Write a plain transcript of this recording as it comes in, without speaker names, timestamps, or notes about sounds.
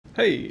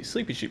Hey,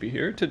 Sleepy Sheepy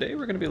here. Today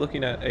we're going to be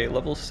looking at a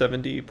level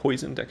 70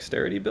 Poison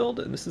Dexterity build,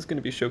 and this is going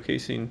to be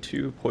showcasing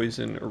two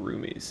Poison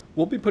Urumis.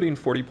 We'll be putting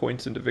 40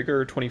 points into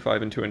Vigor,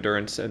 25 into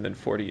Endurance, and then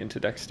 40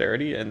 into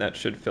Dexterity, and that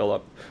should fill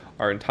up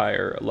our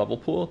entire level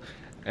pool.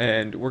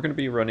 And we're going to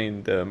be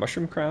running the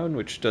Mushroom Crown,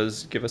 which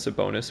does give us a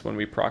bonus when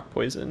we proc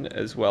Poison,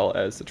 as well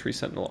as the Tree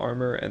Sentinel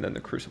Armor, and then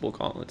the Crucible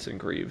Gauntlets and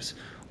Greaves.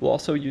 We'll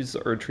also use the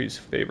Erdtree's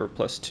Favor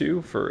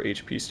 +2 for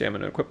HP,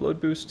 Stamina, and Equip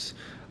Load boosts.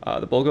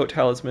 The Bullgoat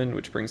Talisman,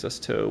 which brings us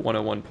to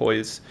 101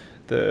 Poise,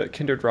 the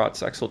Kindred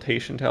Rot's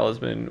Exaltation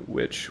Talisman,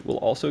 which will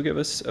also give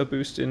us a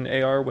boost in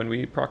AR when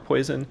we proc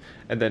Poison,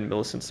 and then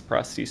Millicent's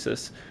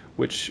Prosthesis,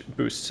 which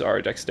boosts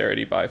our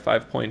Dexterity by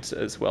 5 points,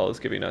 as well as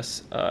giving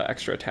us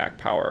extra attack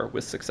power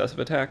with successive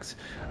attacks.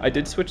 I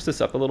did switch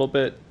this up a little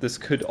bit. This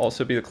could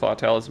also be the Claw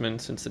Talisman,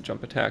 since the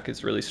jump attack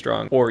is really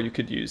strong, or you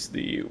could use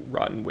the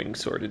Rotten Wing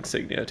Sword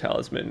Insignia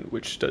Talisman,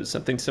 which does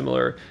something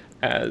similar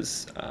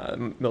as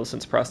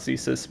Millicent's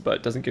Prosthesis,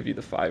 but doesn't give you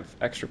the 5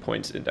 extra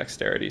points in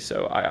Dexterity,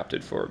 so I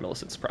opted for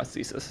Millicent's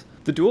Prosthesis.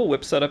 The dual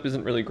whip setup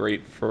isn't really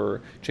great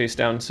for chase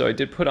down, so I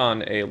did put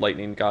on a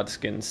Lightning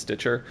Godskin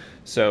Stitcher,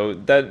 so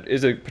that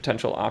is a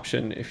potential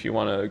option if you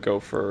want to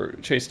go for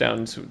chase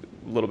downs a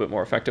little bit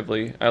more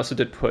effectively. I also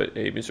did put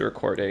a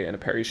Misericordia and a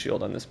Parry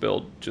Shield on this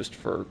build just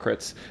for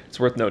crits. It's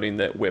worth noting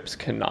that whips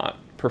cannot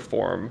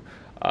perform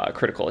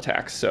critical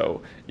attacks,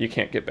 so you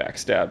can't get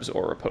backstabs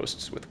or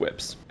riposts with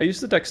whips. I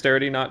used the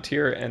Dexterity Knot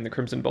tier and the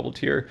Crimson Bubble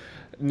tier.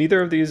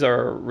 Neither of these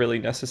are really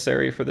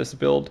necessary for this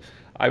build.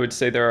 I would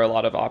say there are a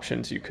lot of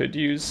options you could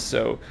use,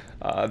 so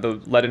the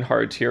Leaden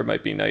Hard tier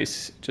might be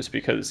nice just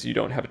because you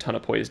don't have a ton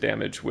of poise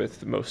damage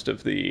with most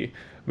of the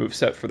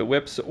moveset for the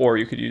whips, or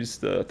you could use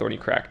the Thorny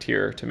Crack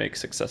tier to make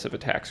successive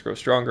attacks grow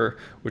stronger,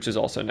 which is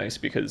also nice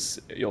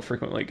because you'll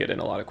frequently get in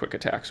a lot of quick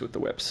attacks with the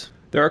whips.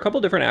 There are a couple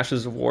different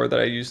Ashes of War that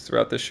I used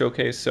throughout this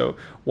showcase. So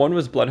one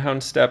was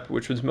Bloodhound Step,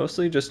 which was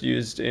mostly just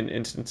used in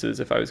instances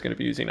if I was going to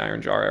be using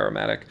Iron Jar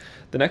Aromatic.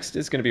 The next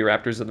is going to be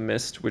Raptors of the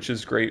Mist, which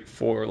is great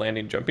for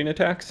landing jumping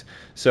attacks.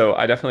 So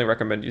I definitely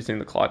recommend using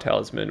the Claw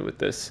Talisman with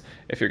this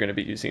if you're going to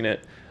be using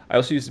it. I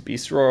also used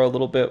Beast Roar a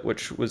little bit,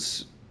 which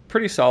was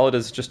pretty solid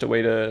as just a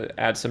way to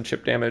add some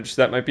chip damage.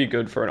 That might be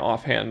good for an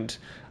offhand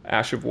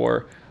Ash of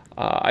War.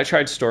 I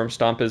tried Storm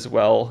Stomp as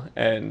well,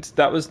 and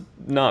that was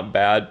not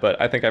bad,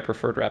 but I think I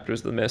preferred Raptors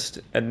of the Mist.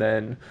 And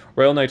then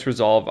Royal Knight's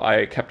Resolve,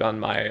 I kept on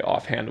my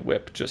offhand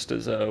whip just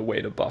as a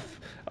way to buff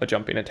a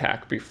jumping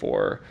attack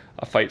before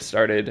a fight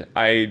started.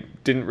 I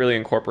didn't really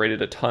incorporate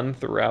it a ton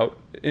throughout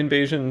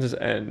invasions,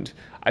 and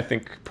I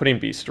think putting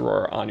Beast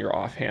Roar on your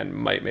offhand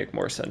might make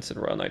more sense in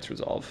Royal Knight's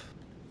Resolve.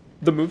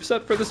 The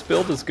moveset for this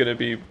build is going to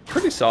be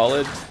pretty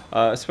solid,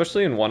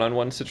 especially in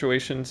one-on-one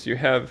situations. You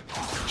have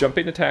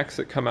jumping attacks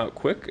that come out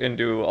quick and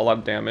do a lot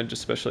of damage,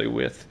 especially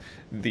with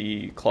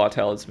the Claw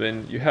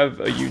Talisman. You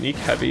have a unique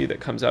heavy that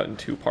comes out in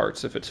 2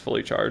 parts if it's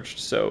fully charged.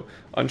 So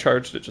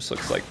uncharged, it just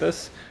looks like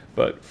this,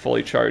 but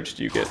fully charged,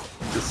 you get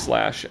the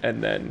slash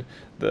and then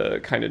the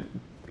kind of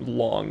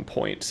long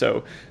point.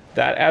 So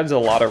that adds a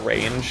lot of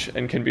range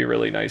and can be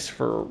really nice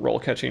for roll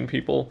catching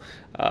people,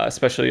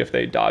 especially if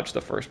they dodge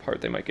the first part,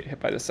 they might get hit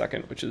by the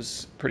second, which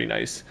is pretty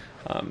nice.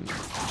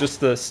 Just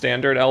the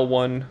standard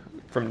L1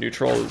 from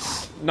neutral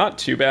is not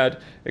too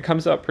bad. It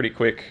comes out pretty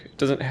quick. It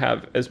doesn't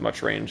have as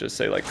much range as,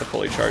 say, like the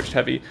fully charged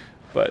heavy,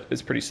 but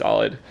it's pretty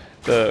solid.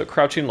 The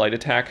crouching light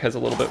attack has a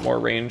little bit more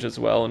range as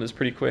well and is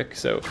pretty quick,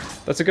 so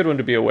that's a good one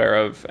to be aware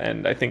of,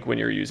 and I think when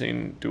you're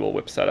using dual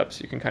whip setups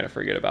you can kind of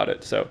forget about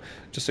it, so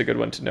just a good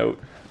one to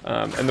note.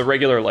 And the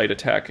regular light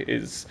attack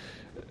is,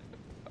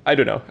 I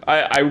don't know,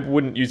 I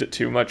wouldn't use it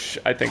too much.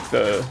 I think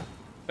the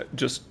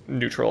just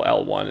neutral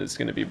L1 is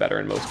going to be better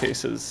in most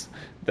cases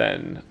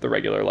than the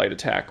regular light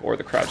attack, or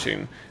the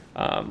crouching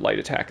light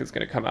attack is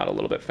going to come out a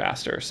little bit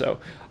faster. So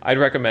I'd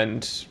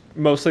recommend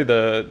mostly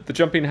the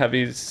jumping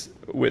heavies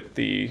with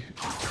the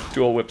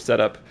dual whip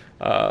setup,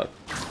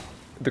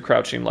 the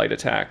crouching light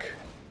attack,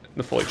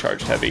 the fully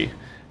charged heavy,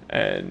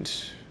 and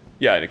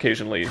yeah, and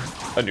occasionally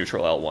a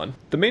neutral L1.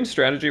 The main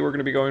strategy we're going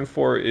to be going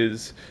for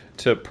is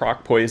to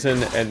proc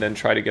poison and then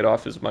try to get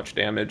off as much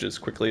damage as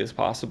quickly as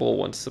possible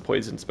once the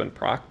poison's been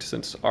procced,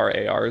 since our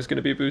AR is going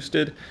to be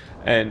boosted.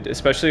 And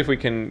especially if we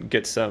can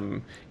get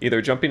some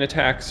either jumping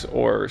attacks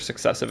or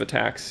successive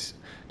attacks,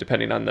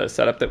 depending on the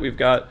setup that we've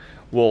got,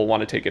 we'll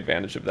want to take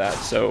advantage of that.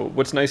 So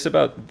what's nice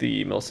about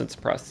the Millicent's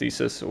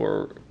Prosthesis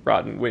or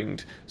Rotten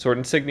Winged Sword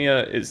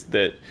Insignia is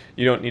that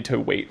you don't need to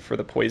wait for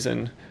the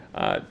poison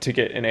to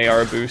get an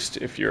AR boost.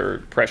 If you're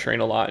pressuring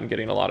a lot and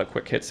getting a lot of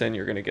quick hits in,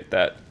 you're going to get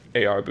that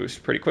AR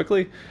boost pretty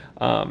quickly.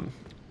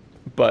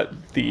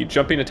 But the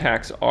jumping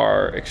attacks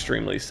are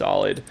extremely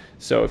solid,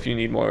 so if you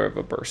need more of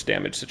a burst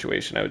damage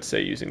situation, I would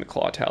say using the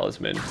Claw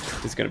Talisman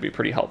is going to be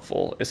pretty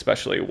helpful,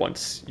 especially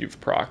once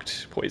you've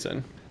procced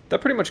poison. that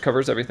pretty much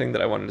covers everything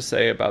that I wanted to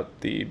say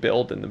about the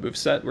build and the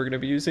moveset we're going to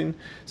be using.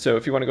 So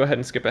if you want to go ahead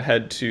and skip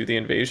ahead to the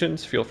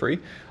invasions, feel free.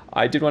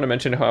 I did want to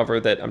mention, however,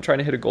 that I'm trying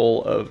to hit a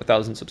goal of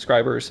 1,000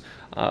 subscribers.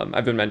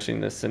 I've been mentioning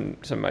this in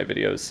some of my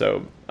videos,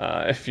 so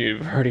if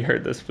you've already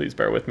heard this, please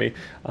bear with me.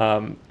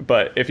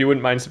 But if you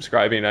wouldn't mind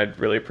subscribing, I'd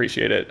really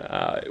appreciate it.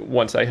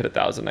 Once I hit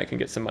 1,000, I can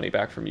get some money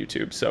back from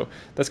YouTube. So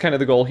that's kind of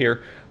the goal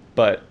here.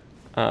 But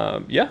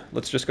yeah,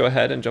 let's just go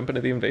ahead and jump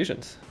into the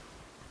invasions.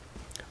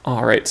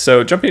 All right,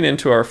 so jumping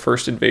into our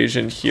first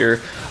invasion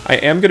here, I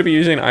am going to be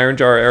using Iron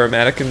Jar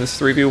Aromatic in this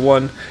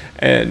 3v1,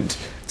 and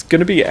going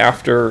to be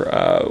after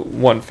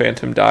one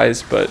Phantom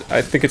dies, but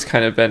I think it's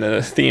kind of been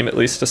a theme, at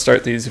least to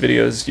start these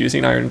videos,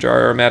 using Iron Jar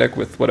Aromatic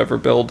with whatever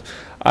build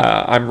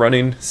I'm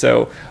running,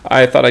 so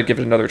I thought I'd give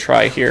it another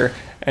try here.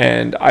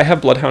 And I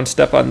have Bloodhound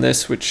Step on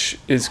this, which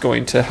is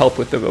going to help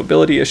with the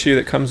mobility issue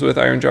that comes with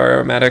Iron Jar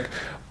Aromatic,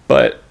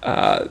 but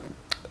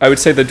I would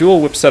say the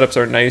dual whip setups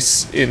are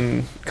nice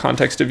in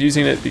context of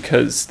using it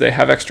because they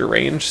have extra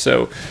range,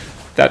 so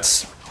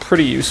that's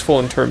pretty useful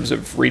in terms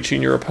of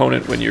reaching your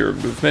opponent when your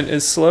movement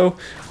is slow,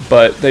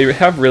 but they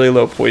have really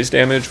low poise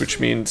damage, which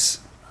means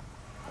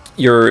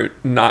you're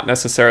not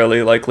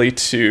necessarily likely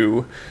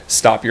to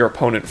stop your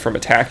opponent from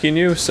attacking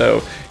you.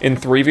 So in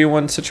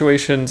 3v1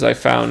 situations, I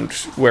found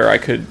where I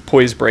could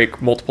poise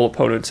break multiple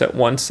opponents at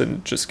once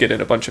and just get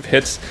in a bunch of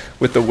hits.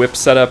 With the whip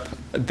setup,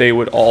 they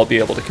would all be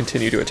able to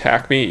continue to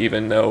attack me,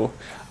 even though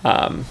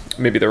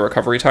maybe the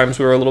recovery times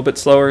were a little bit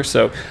slower.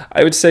 So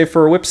I would say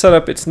for a whip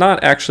setup, it's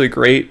not actually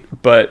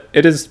great, but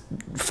it is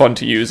fun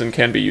to use and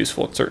can be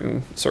useful in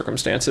certain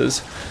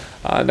circumstances.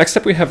 Next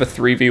up we have a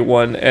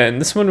 3v1, and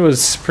this one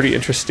was pretty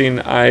interesting.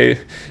 I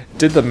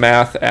did the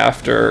math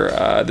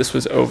after this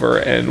was over,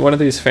 and one of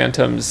these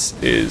Phantoms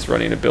is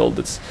running a build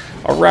that's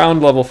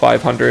around level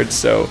 500,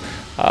 so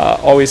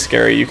always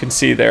scary. You can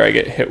see there I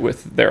get hit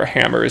with their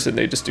hammers, and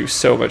they just do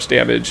so much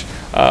damage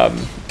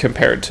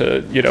compared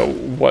to, you know,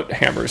 what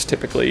hammers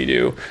typically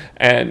do.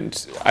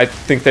 And I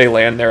think they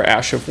land their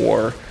Ash of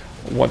War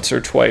once or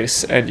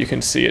twice, and you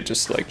can see it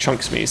just like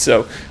chunks me.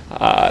 So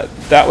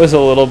that was a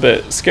little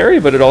bit scary,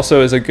 but it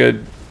also is a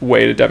good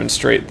way to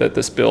demonstrate that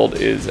this build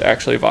is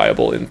actually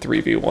viable in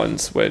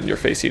 3v1s when you're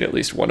facing at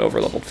least one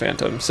overleveled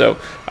Phantom. So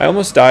I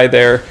almost die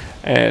there,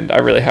 and I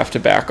really have to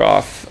back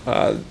off.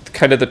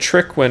 Kind of the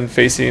trick when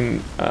facing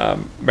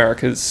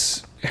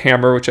Marika's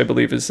hammer, which I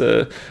believe is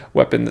a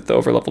weapon that the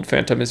overleveled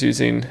Phantom is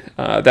using,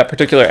 that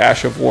particular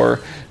Ash of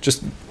War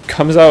just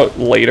comes out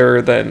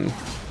later than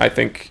I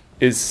think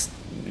is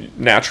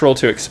natural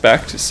to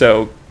expect.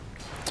 So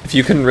if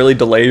you can really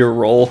delay your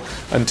roll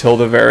until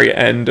the very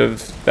end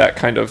of that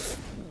kind of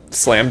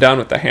slam down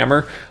with the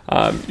hammer,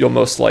 you'll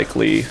most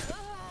likely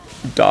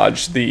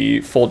dodge the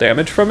full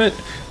damage from it.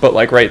 But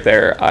like right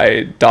there,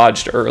 I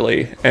dodged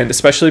early, and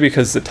especially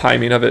because the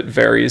timing of it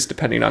varies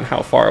depending on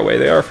how far away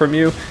they are from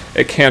you,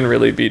 it can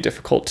really be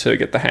difficult to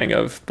get the hang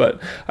of.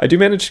 But I do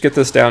manage to get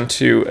this down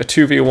to a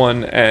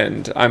 2v1,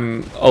 and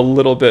I'm a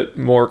little bit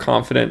more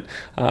confident.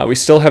 We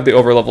still have the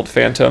overleveled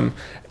Phantom,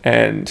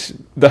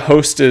 and the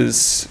host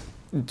is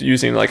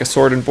using like a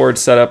sword and board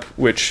setup,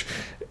 which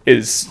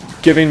is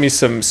giving me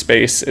some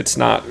space. It's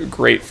not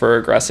great for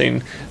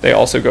aggressing. They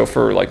also go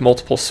for like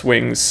multiple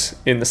swings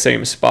in the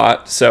same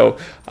spot. So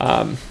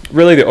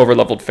really the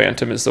overleveled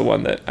Phantom is the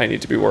one that I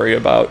need to be worried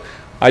about.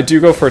 I do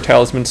go for a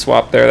talisman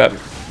swap there. That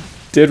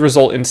did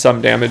result in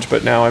some damage,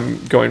 but now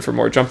I'm going for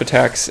more jump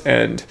attacks,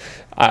 and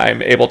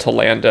I'm able to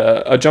land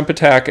a jump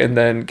attack and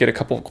then get a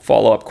couple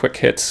follow-up quick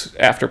hits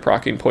after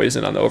proccing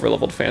poison on the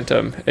overleveled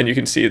Phantom. And you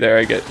can see there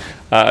I get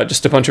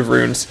just a bunch of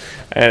runes,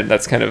 and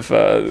that's kind of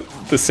the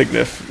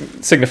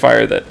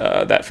signifier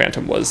that that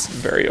Phantom was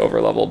very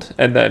overleveled.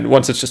 And then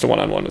once it's just a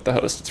one-on-one with the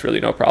host, it's really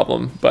no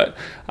problem. But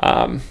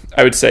I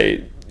would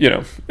say, you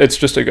know, it's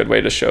just a good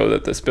way to show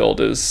that this build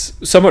is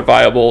somewhat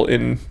viable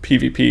in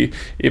PvP,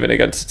 even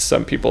against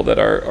some people that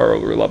are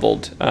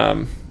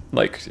overleveled.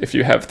 Like if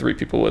you have 3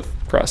 people with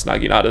cross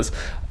Naginatas,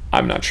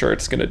 I'm not sure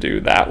it's going to do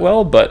that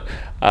well, but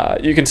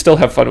you can still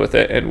have fun with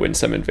it and win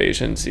some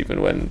invasions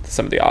even when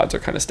some of the odds are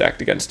kind of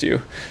stacked against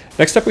you.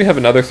 Next up we have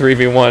another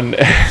 3v1,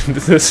 and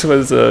this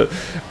was a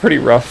pretty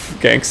rough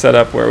gank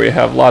setup where we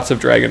have lots of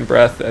Dragon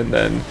Breath and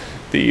then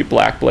the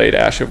Black Blade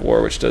Ash of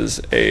War, which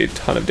does a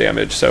ton of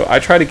damage. So I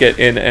try to get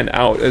in and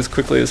out as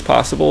quickly as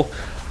possible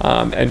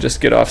and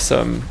just get off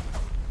some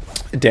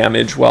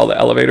damage while the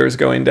elevator is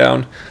going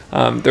down.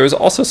 There was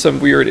also some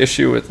weird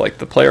issue with like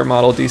the player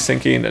model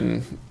desyncing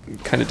and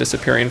kind of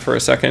disappearing for a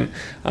second,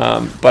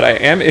 but I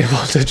am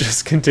able to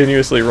just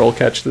continuously roll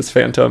catch this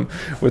Phantom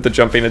with a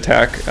jumping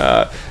attack.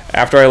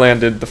 After I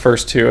landed the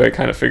first 2, I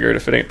kind of figured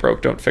if it ain't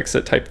broke, don't fix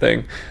it type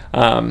thing.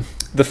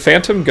 The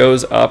Phantom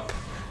goes up,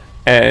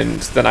 and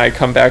then I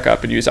come back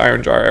up and use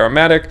Iron Jar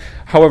Aromatic.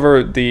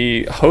 However,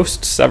 the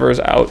host severs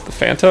out the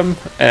Phantom,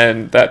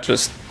 and that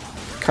just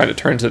kind of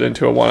turns it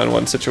into a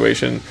one-on-one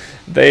situation.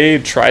 They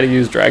try to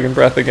use Dragon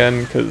Breath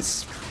again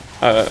because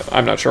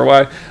I'm not sure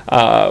why,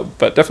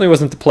 but definitely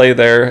wasn't the play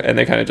there, and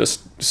they kind of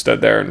just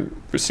stood there and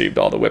received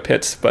all the whip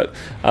hits. But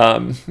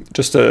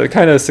just a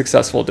kind of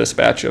successful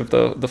dispatch of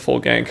the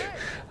full gank.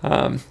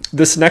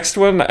 This next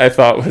one I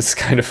thought was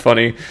kind of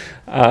funny.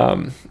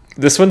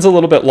 This one's a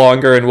little bit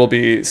longer, and we'll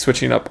be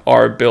switching up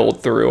our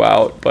build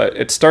throughout, but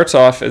it starts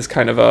off as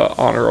kind of a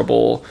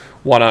honorable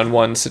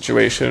one-on-one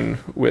situation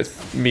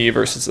with me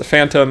versus the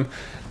Phantom.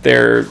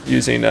 They're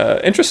using an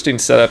interesting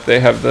setup. They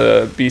have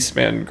the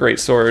Beastman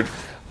Greatsword,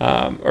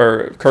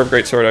 or Curved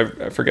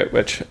Greatsword, I forget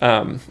which,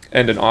 and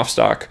an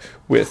offstock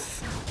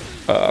with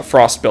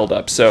Frost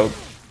buildup. So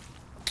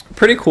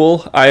pretty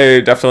cool.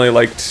 I definitely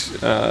liked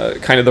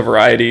kind of the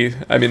variety.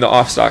 I mean, the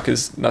offstock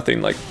is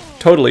nothing like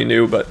totally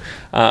new, but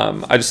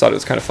I just thought it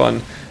was kind of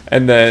fun.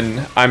 And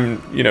then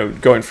I'm,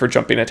 going for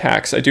jumping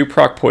attacks. I do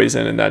proc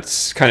poison, and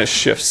that's kind of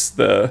shifts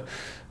the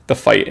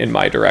fight in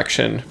my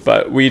direction.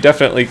 But we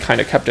definitely kind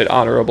of kept it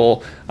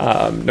honorable.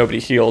 Nobody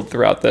healed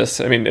throughout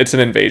this. I mean, it's an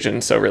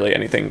invasion, so really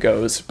anything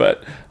goes.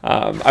 But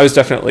I was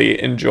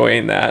definitely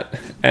enjoying that.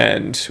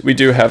 And we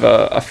do have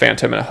a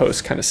Phantom and a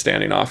Host kind of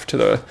standing off to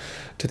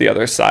the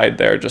other side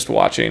there, just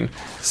watching.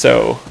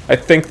 So I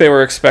think they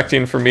were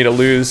expecting for me to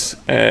lose,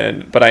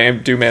 but I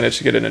do manage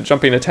to get in a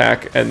jumping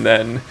attack and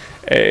then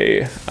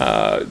a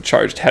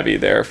charged heavy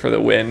there for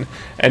the win.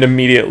 And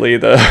immediately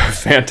the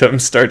Phantom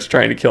starts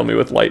trying to kill me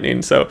with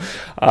lightning. So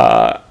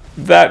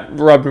that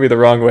rubbed me the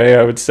wrong way,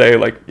 I would say.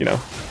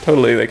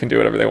 Totally they can do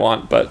whatever they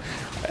want, but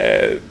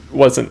it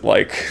wasn't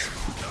like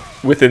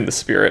within the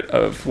spirit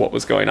of what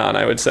was going on,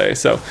 I would say.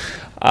 So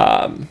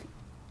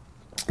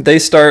they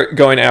start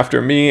going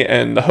after me,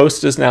 and the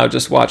Host is now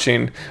just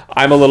watching.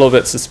 I'm a little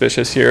bit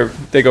suspicious here.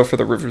 They go for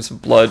the Rivers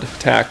of Blood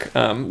attack.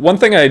 One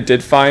thing I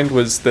did find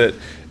was that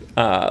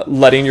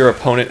letting your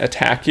opponent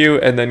attack you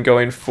and then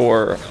going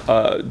for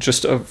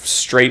just a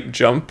straight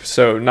jump,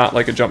 so not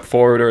like a jump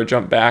forward or a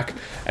jump back,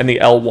 and the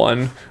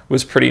L1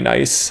 was pretty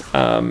nice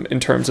in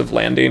terms of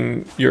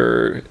landing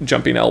your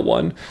jumping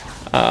L1.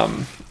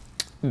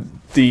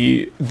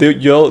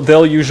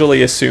 They'll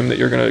usually assume that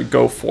you're going to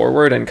go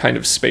forward and kind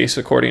of space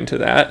according to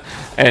that,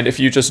 and if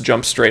you just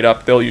jump straight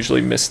up, they'll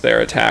usually miss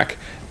their attack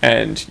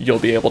and you'll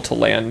be able to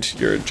land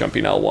your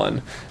jumping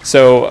L1.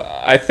 So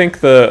I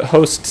think the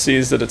Host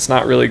sees that it's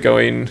not really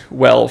going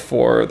well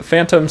for the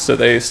Phantom, so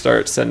they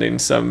start sending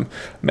some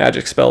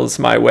magic spells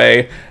my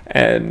way,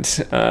 and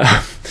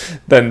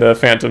then the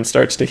Phantom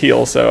starts to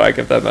heal, so I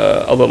give them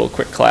a little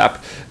quick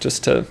clap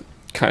just to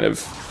kind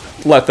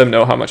of let them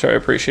know how much I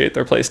appreciate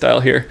their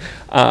playstyle here.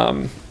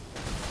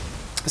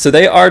 So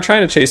they are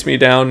trying to chase me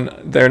down.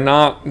 They're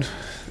not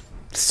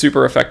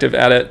super effective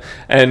at it,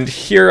 and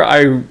here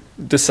I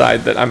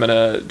decide that I'm going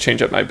to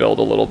change up my build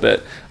a little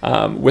bit.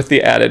 With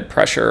the added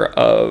pressure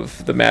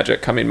of the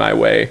magic coming my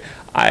way,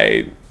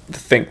 I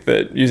think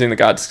that using the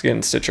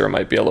Godskin Stitcher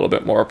might be a little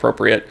bit more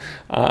appropriate.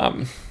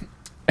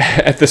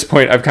 At this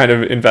point, I've kind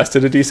of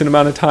invested a decent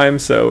amount of time,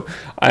 so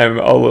I'm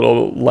a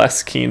little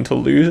less keen to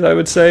lose, I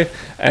would say.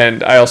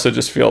 And I also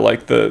just feel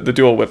like the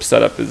dual whip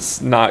setup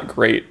is not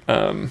great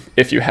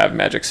if you have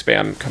magic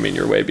spam coming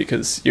your way,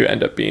 because you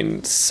end up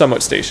being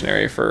somewhat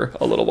stationary for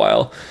a little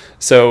while.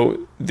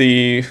 So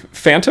the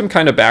Phantom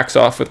kind of backs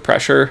off with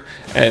pressure,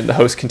 and the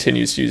Host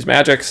continues to use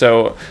magic.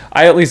 So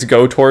I at least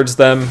go towards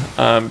them,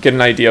 get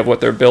an idea of what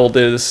their build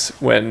is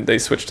when they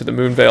switch to the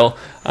Moonveil.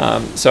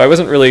 So I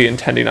wasn't really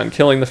intending on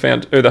killing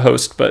the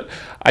Host, but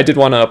I did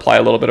want to apply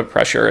a little bit of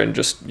pressure and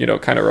just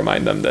kind of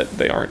remind them that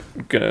they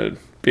aren't gonna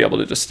be able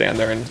to just stand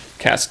there and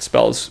cast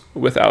spells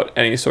without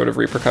any sort of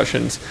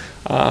repercussions.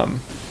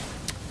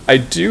 I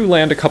do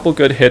land a couple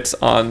good hits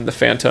on the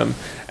Phantom,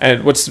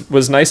 and what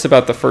was nice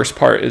about the first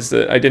part is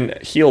that I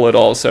didn't heal at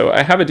all, so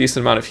I have a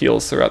decent amount of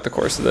heals throughout the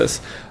course of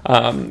this.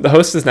 The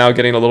Host is now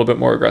getting a little bit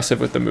more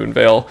aggressive with the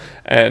Moonveil,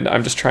 and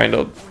I'm just trying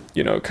to,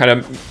 kind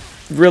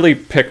of really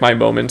pick my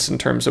moments in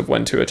terms of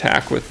when to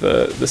attack with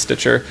the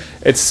Stitcher.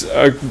 It's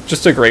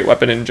just a great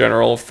weapon in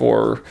general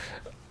for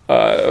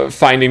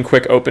finding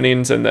quick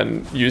openings and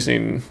then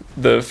using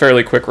the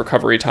fairly quick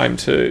recovery time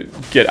to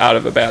get out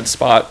of a bad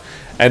spot.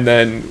 And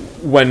then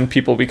when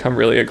people become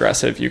really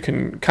aggressive, you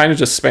can kind of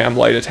just spam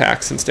light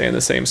attacks and stay in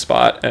the same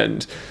spot,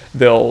 and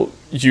they'll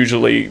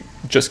usually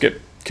just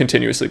get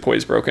continuously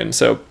poise broken.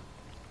 So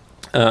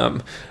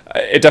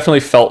it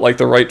definitely felt like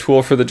the right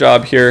tool for the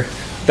job here.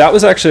 That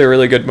was actually a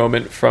really good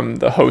moment from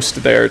the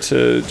Host there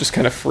to just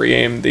kind of free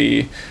aim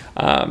the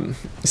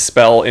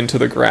spell into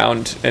the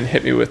ground and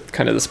hit me with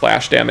kind of the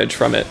splash damage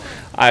from it.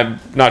 I'm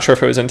not sure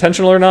if it was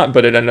intentional or not,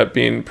 but it ended up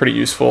being pretty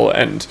useful,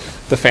 and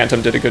the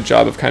Phantom did a good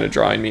job of kind of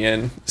drawing me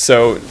in.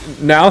 So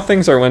now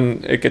things are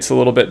when it gets a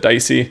little bit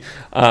dicey.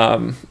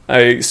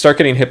 I start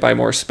getting hit by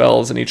more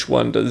spells, and each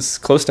one does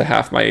close to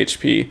half my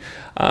HP.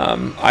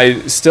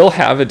 I still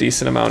have a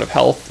decent amount of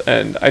health,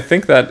 and I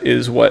think that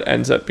is what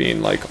ends up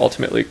being like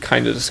ultimately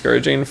kind of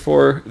discouraging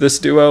for this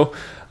duo.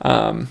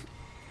 And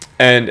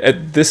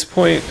at this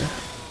point,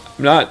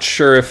 I'm not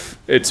sure if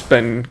it's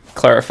been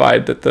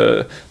clarified that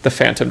the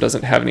Phantom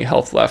doesn't have any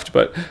health left,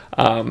 but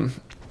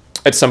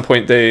at some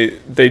point they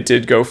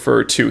did go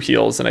for 2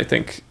 heals, and I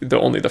think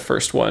only the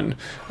first one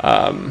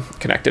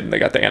connected, and they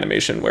got the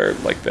animation where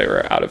like they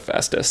were out of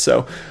Festus.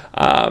 So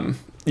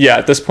yeah,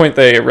 at this point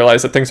they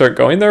realize that things aren't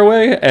going their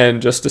way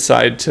and just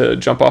decide to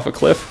jump off a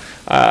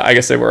cliff. I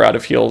guess they were out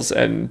of heals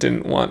and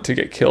didn't want to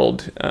get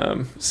killed.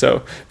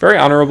 So very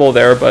honorable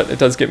there, but it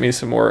does get me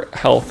some more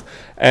health.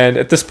 And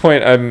at this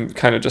point, I'm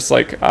kind of just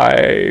like,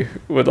 I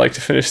would like to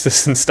finish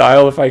this in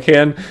style if I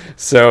can.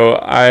 So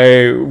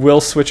I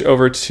will switch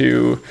over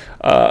to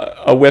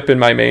a whip in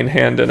my main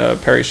hand and a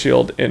parry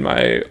shield in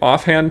my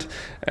offhand.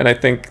 And I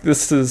think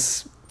this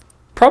is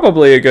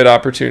probably a good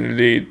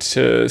opportunity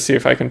to see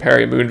if I can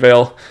parry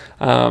Moonveil.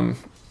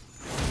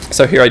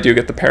 So here I do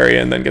get the parry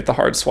and then get the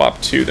hard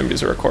swap to the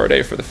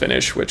Misericorde for the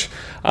finish, which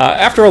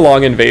after a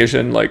long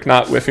invasion, like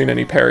not whiffing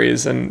any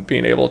parries and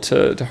being able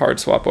to hard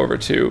swap over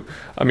to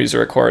a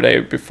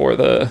Misericorde before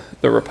the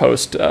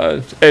riposte,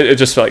 it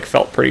just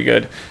felt pretty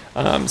good.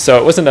 So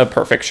it wasn't a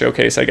perfect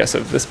showcase, I guess,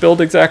 of this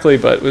build exactly,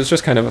 but it was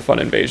just kind of a fun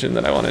invasion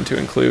that I wanted to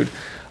include.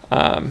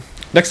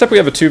 Next up we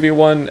have a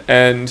 2v1,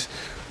 and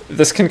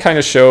this can kind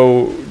of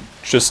show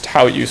just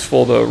how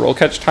useful the roll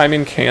catch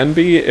timing can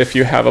be if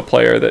you have a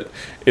player that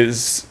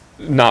is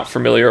not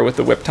familiar with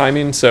the whip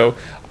timing. So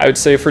I would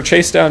say for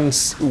chase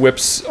downs,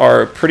 whips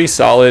are pretty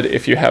solid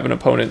if you have an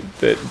opponent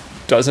that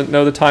doesn't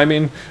know the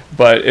timing,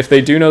 but if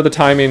they do know the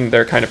timing,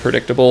 they're kind of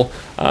predictable,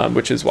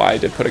 which is why I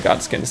did put a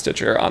Godskin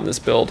Stitcher on this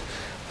build.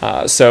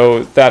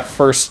 So that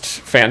first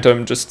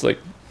Phantom just like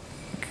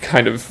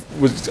kind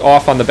of was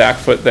off on the back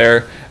foot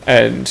there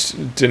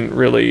and didn't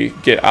really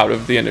get out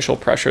of the initial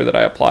pressure that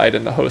I applied,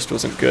 and the host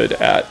wasn't good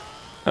at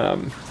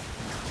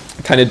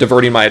kind of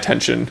diverting my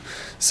attention.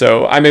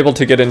 So I'm able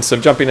to get in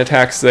some jumping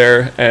attacks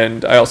there,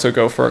 and I also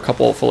go for a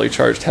couple fully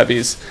charged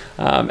heavies,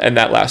 and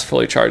that last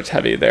fully charged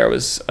heavy there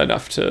was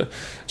enough to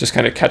just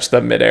kind of catch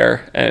them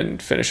midair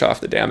and finish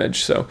off the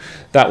damage. So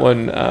that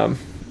one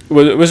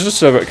was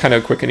just a kind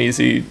of quick and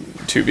easy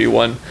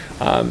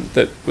 2v1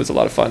 that was a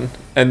lot of fun.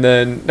 And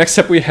then next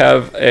up we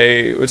have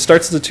it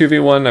starts as a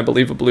 2v1, I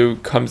believe a blue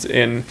comes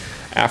in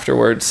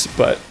afterwards,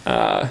 but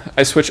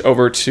I switch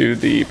over to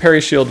the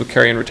parry shield with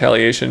carry and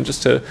retaliation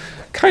just to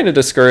kind of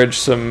discourage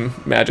some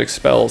magic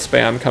spell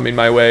spam coming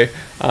my way.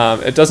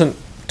 It doesn't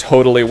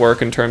totally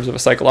work in terms of a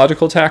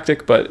psychological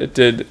tactic, but it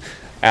did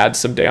add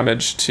some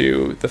damage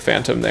to the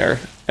Phantom there.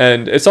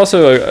 And it's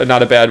also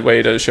not a bad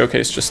way to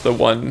showcase just the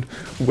one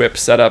whip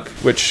setup,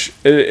 which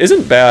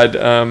isn't bad.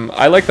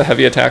 I like the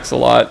heavy attacks a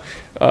lot,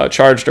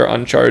 charged or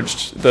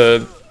uncharged.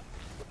 The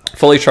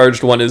fully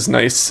charged one is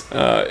nice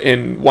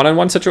in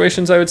one-on-one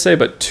situations, I would say,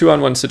 but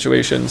two-on-one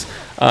situations,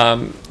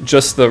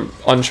 just the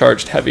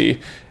uncharged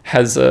heavy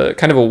has a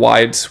kind of a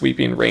wide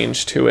sweeping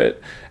range to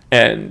it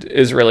and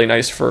is really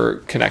nice for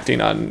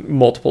connecting on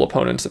multiple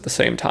opponents at the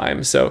same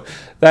time. So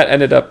that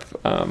ended up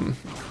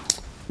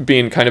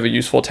being kind of a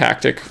useful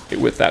tactic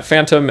with that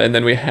Phantom. And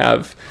then we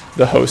have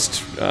the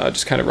host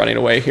just kind of running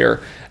away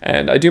here.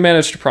 And I do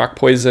manage to proc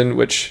poison,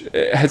 which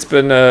has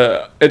been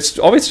it's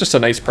always just a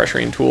nice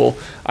pressuring tool,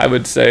 I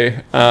would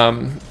say.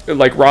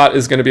 Like rot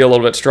is going to be a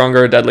little bit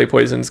stronger, deadly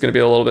poison is going to be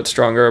a little bit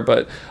stronger,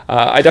 but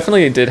I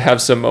definitely did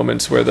have some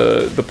moments where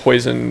the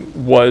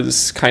poison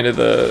was kind of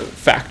the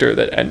factor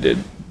that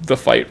ended the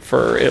fight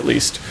for at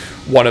least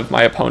one of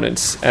my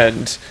opponents.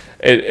 And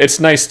it's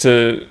nice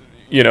to,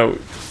 you know,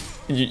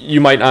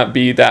 you might not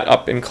be that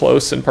up and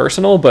close and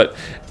personal, but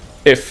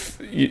if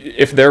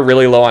they're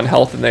really low on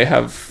health and they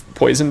have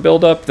poison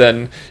buildup,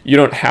 then you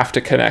don't have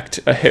to connect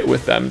a hit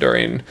with them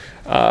during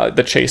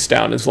the chase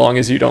down. As long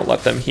as you don't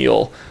let them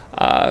heal,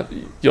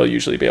 you'll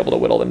usually be able to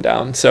whittle them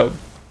down. So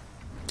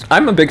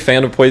I'm a big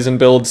fan of poison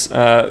builds.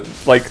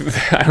 Like,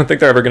 I don't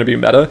think they're ever going to be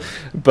meta,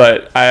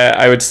 but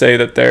I would say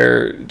that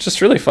they're just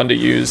really fun to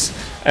use,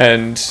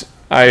 and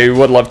I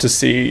would love to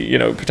see, you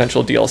know,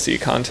 potential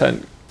DLC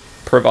content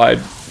provide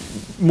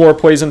more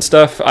poison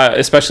stuff,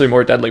 especially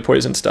more deadly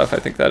poison stuff. I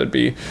think that would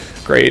be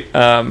great.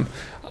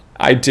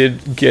 I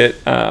did get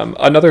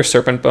another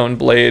Serpent Bone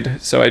Blade,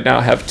 so I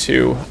now have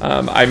 2.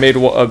 I made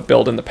a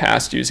build in the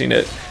past using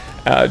it,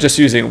 just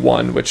using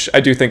 1, which I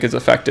do think is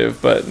effective,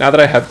 but now that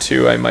I have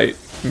 2, I might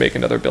make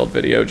another build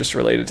video just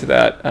related to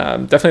that.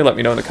 Definitely let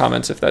me know in the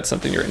comments if that's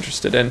something you're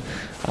interested in.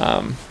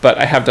 But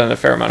I have done a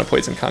fair amount of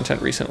poison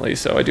content recently,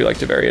 so I do like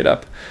to vary it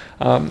up.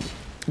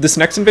 This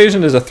next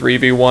invasion is a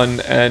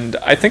 3v1, and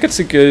I think it's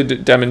a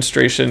good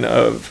demonstration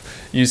of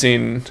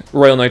using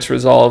Royal Knight's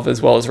Resolve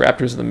as well as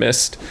Raptors of the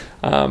Mist.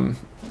 That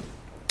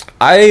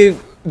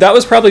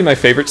was probably my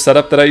favorite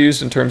setup that I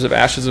used in terms of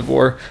Ashes of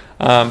War.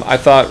 I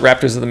thought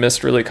Raptors of the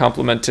Mist really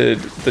complemented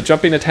the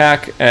jumping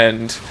attack,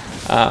 and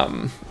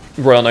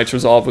Royal Knight's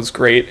Resolve was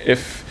great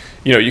if,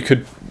 you know, you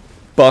could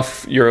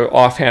buff your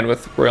offhand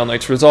with Royal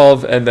Knight's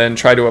Resolve and then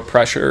try to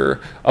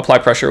apply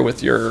pressure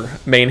with your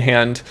main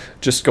hand,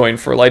 just going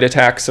for light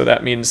attack. So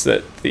that means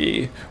that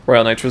the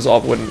Royal Knight's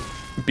Resolve wouldn't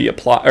be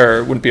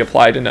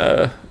applied in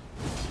a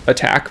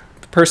attack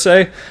per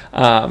se.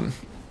 And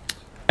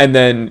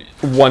then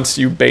once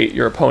you bait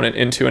your opponent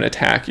into an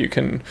attack, you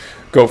can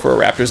go for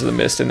a Raptors of the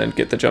Mist and then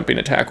get the jumping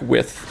attack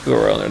with the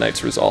Royal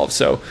Knight's Resolve.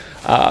 So,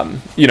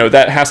 you know,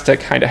 that has to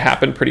kind of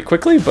happen pretty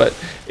quickly, but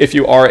if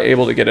you are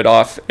able to get it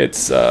off,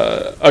 it's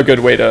a good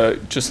way to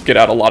just get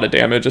out a lot of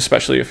damage,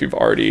 especially if you've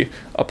already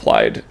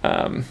applied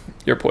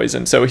your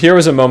poison. So here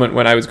was a moment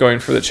when I was going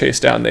for the chase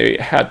down, they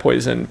had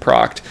poison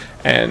procced,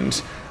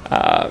 and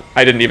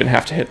I didn't even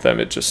have to hit them,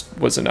 it just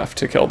was enough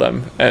to kill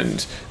them,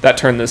 and that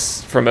turned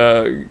this from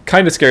a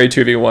kind of scary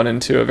 2v1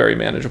 into a very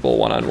manageable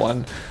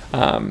one-on-one.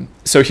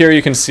 So here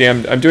you can see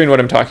I'm doing what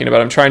I'm talking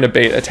about. I'm trying to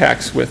bait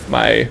attacks with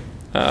my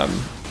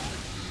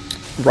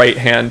right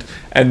hand,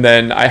 and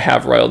then I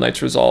have Royal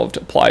Knight's Resolved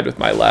applied with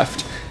my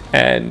left,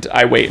 and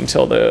I wait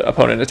until the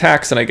opponent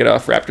attacks, and I get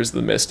off Raptors of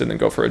the Mist and then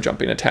go for a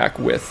jumping attack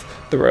with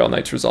the Royal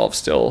Knight's Resolve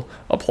still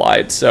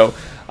applied. So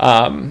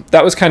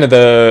that was kind of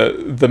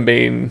the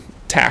main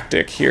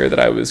tactic here that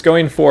I was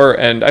going for,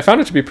 and I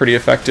found it to be pretty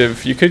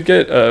effective. You could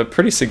get a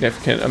pretty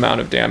significant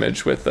amount of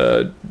damage with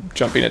a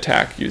jumping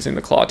attack using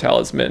the Claw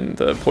Talisman,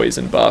 the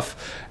poison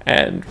buff,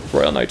 and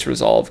Royal Knight's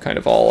Resolve kind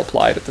of all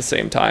applied at the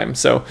same time.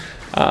 So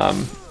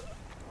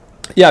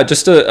yeah,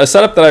 just a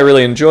setup that I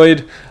really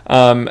enjoyed,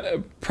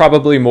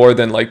 probably more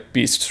than like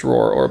Beast's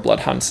Roar or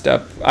Bloodhound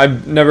Step.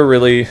 I've never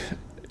really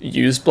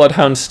used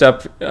Bloodhound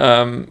Step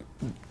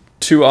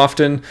too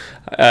often.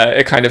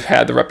 It kind of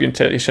had the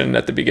reputation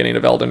at the beginning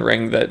of Elden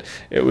Ring that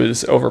it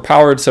was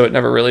overpowered, so it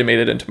never really made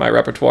it into my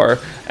repertoire.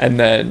 And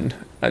then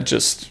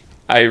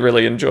I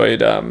really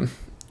enjoyed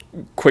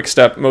Quick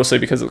Step, mostly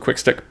because of the Quick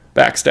Step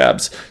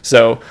backstabs.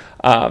 So,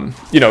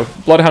 you know,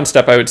 Bloodhound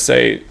Step, I would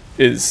say,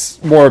 is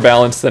more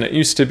balanced than it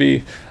used to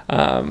be,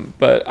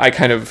 but I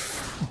kind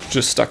of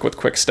just stuck with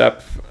Quick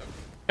Step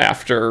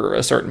after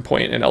a certain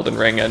point in Elden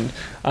Ring, and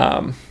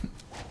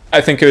I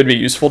think it would be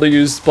useful to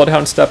use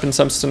Bloodhound Step in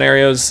some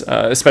scenarios,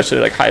 especially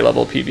like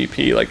high-level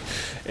PvP. Like,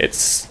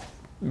 it's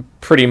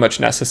pretty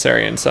much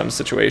necessary in some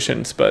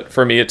situations, but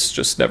for me, it's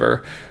just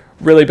never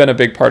really been a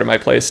big part of my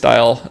play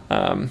style.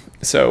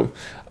 So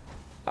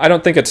I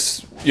don't think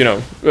it's, you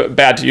know,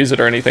 bad to use it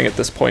or anything at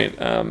this point.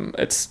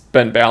 It's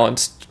been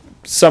balanced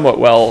somewhat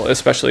well,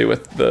 especially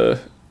with the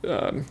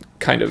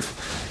kind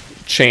of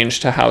change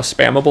to how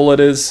spammable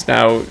it is.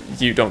 Now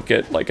you don't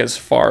get like as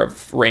far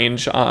of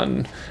range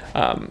on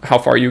how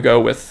far you go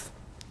with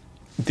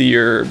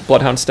your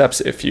Bloodhound Steps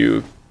if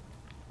you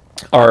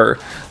are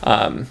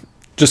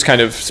just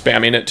kind of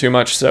spamming it too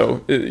much,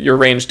 so your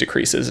range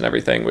decreases and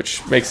everything,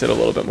 which makes it a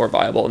little bit more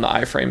viable, and the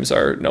iframes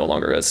are no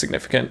longer as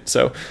significant.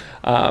 So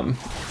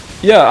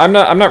yeah, I'm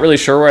not really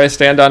sure where I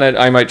stand on it.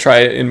 I might try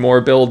it in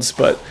more builds,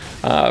 but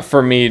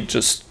for me,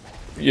 just,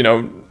 you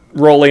know,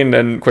 rolling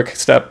and Quick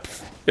Step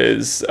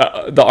is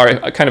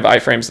the kind of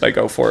iframes that I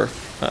go for.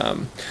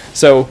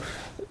 So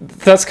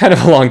that's kind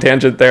of a long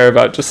tangent there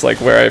about just like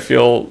where I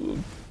feel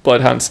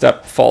Bloodhound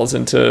Step falls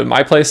into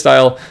my play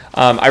style.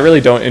 I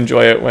really don't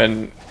enjoy it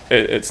when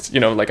it's, you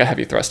know, like a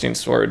heavy thrusting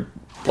sword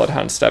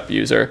Bloodhound Step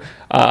user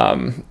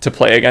to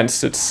play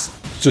against. It's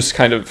just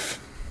kind of,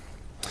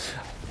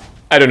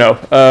 I don't know,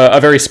 a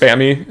very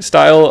spammy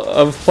style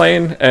of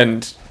playing,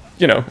 and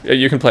you know,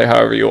 you can play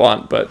however you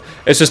want, but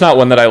it's just not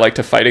one that I like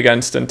to fight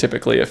against, and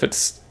typically if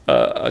it's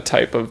a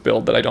type of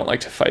build that I don't like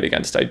to fight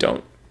against, I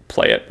don't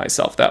play it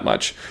myself that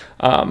much.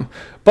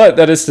 But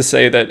that is to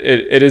say that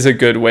it is a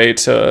good way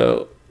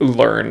to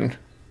learn,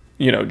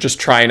 you know, just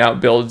trying out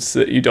builds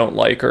that you don't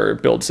like or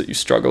builds that you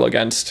struggle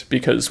against,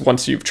 because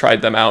once you've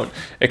tried them out,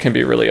 it can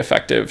be really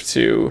effective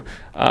to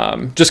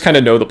just kind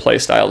of know the play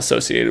style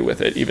associated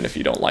with it, even if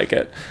you don't like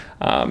it.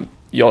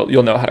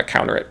 You'll know how to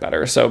counter it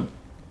better. So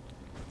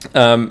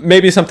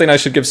maybe something I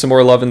should give some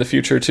more love in the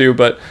future too,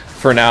 but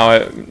for now,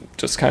 I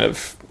just kind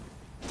of,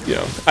 you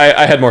know,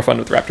 I had more fun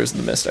with Raptors of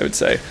the Mist, I would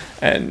say,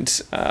 and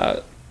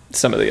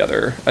some of the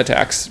other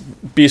attacks.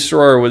 Beast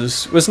Roar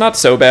was not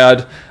so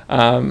bad,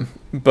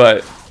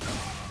 but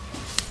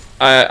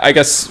I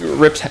guess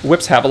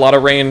whips have a lot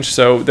of range,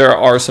 so there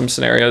are some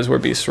scenarios where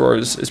Beast Roar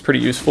is pretty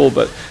useful,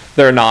 but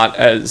they're not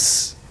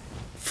as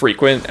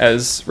frequent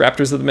as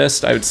Raptors of the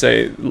Mist. I would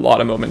say a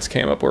lot of moments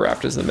came up where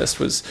Raptors of the Mist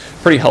was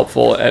pretty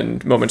helpful,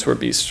 and moments where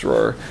Beast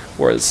Roar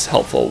was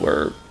helpful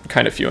were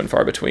kind of few and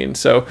far between.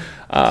 So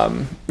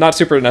not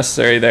super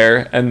necessary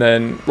there. And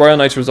then Royal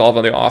Knight's Resolve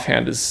on the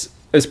offhand is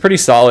pretty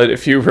solid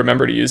if you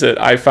remember to use it.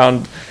 I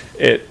found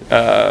it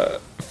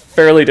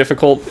fairly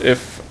difficult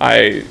if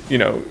I, you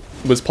know,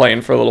 was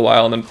playing for a little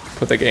while and then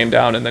put the game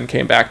down and then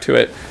came back to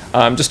it,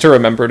 just to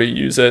remember to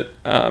use it.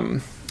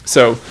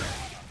 So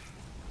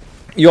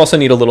you also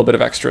need a little bit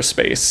of extra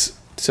space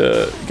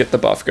to get the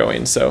buff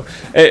going. So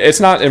it's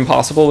not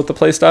impossible with the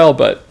playstyle,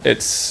 but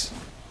it's,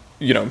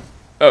 you know,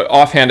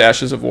 offhand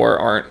Ashes of War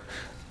aren't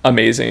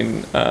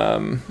amazing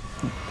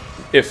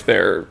if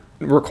they're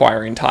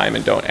requiring time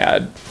and don't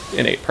add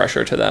innate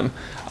pressure to them.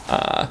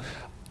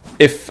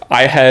 If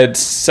I had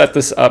set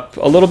this up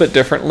a little bit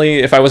differently,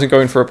 if I wasn't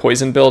going for a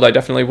poison build, I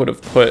definitely would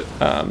have put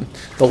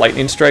the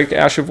Lightning Strike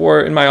Ash of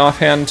War in my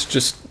offhand,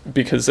 just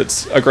because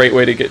it's a great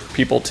way to get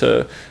people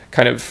to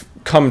kind of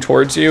come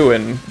towards you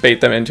and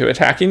bait them into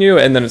attacking you.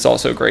 And then it's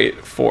also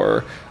great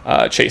for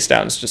chase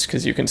downs, just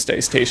because you can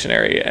stay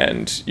stationary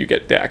and you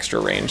get the extra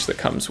range that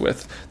comes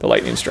with the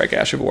Lightning Strike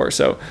Ash of War.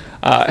 So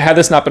had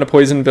this not been a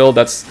poison build,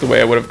 that's the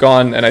way I would have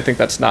gone, and I think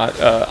that's not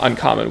an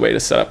uncommon way to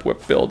set up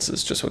whip builds,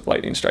 is just with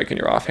Lightning Strike in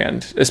your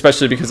offhand,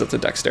 especially because it's a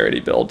dexterity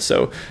build,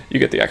 so you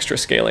get the extra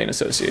scaling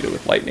associated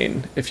with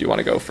lightning if you want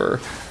to go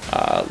for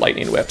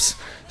lightning whips.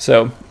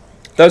 So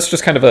that's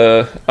just kind of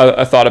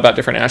a thought about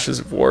different Ashes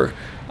of War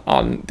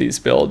on these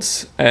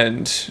builds.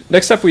 And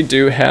next up we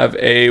do have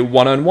a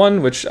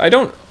one-on-one, which I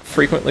don't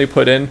frequently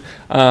put in.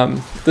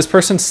 This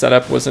person's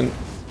setup wasn't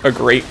a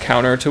great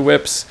counter to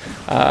whips.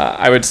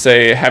 I would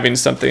say having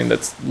something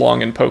that's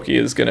long and pokey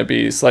is going to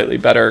be slightly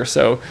better.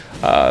 So,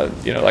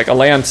 you know, like a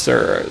lance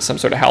or some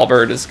sort of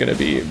halberd is going to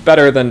be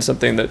better than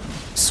something that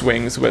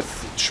swings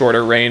with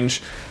shorter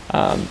range.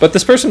 But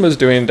this person was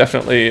doing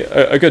definitely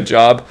a good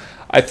job.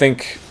 I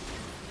think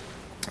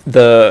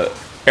the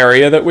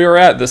area that we were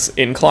at, this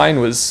incline,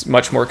 was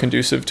much more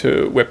conducive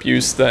to whip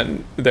use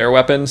than their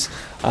weapons.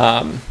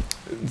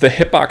 The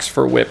hitbox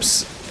for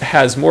whips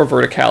has more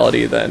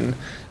verticality than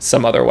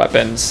some other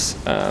weapons.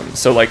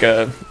 So like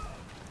a,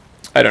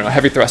 I don't know,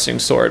 heavy thrusting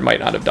sword might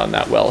not have done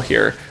that well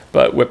here,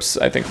 but whips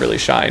I think really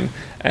shine.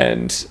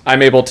 And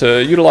I'm able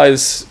to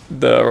utilize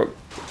the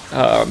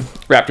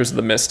Raptors of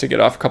the Mist to get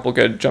off a couple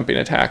good jumping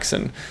attacks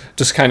and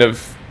just kind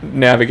of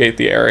navigate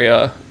the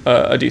area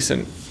a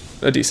decent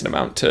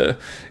amount to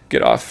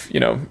get off, you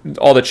know,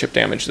 all the chip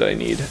damage that I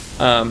need.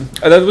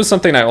 That was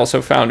something I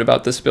also found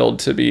about this build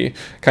to be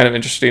kind of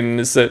interesting,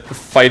 is that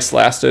fights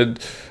lasted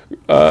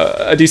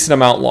a decent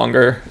amount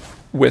longer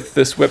with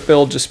this whip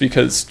build, just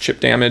because chip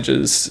damage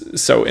is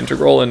so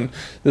integral in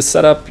this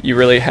setup. You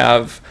really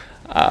have,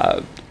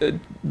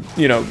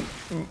 you know,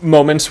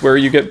 moments where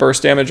you get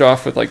burst damage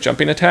off with like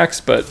jumping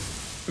attacks, but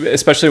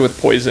especially with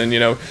poison, you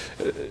know,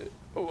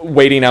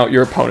 waiting out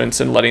your opponents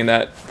and letting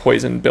that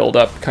poison build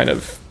up, kind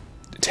of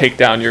take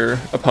down your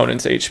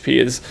opponent's HP,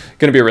 is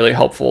going to be really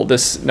helpful.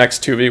 This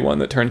next 2v1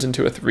 that turns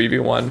into a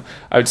 3v1,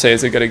 I would say,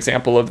 is a good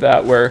example of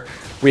that, where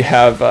we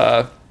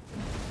have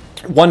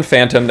one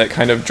phantom that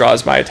kind of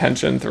draws my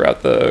attention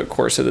throughout the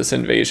course of this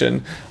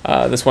invasion.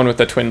 This one with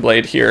the twin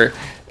blade here,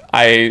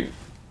 I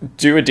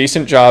do a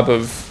decent job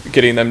of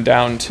getting them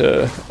down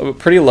to a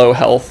pretty low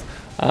health,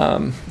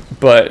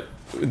 but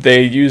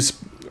they use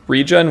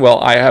regen while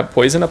I have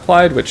poison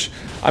applied, which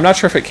I'm not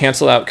sure if it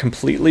canceled out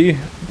completely,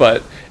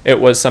 but it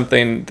was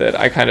something that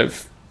I kind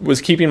of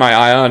was keeping my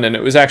eye on. And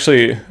it was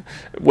actually,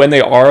 when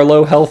they are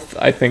low health,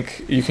 I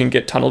think you can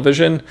get tunnel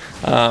vision.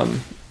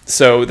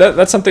 So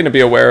that's something to be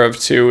aware of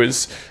too,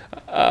 is,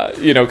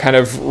 you know, kind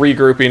of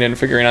regrouping and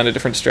figuring out a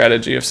different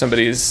strategy if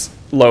somebody's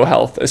low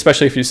health,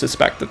 especially if you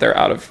suspect that they're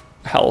out of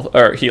health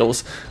or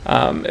heals.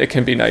 It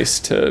can be nice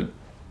to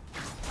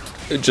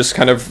just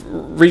kind of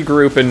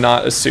regroup and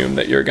not assume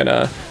that you're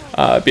gonna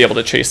be able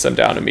to chase them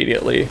down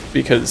immediately,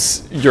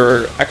 because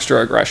your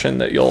extra aggression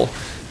that you'll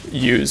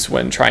use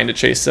when trying to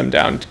chase them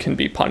down can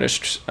be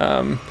punished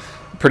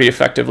pretty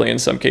effectively in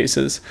some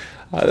cases.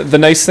 The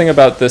nice thing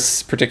about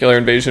this particular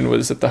invasion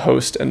was that the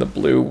host and the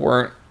blue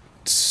weren't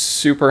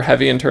super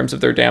heavy in terms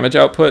of their damage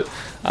output.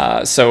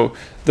 So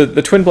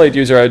the twin blade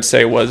user, I'd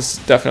say, was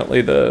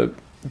definitely the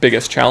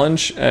biggest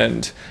challenge,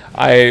 and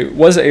I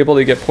was able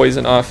to get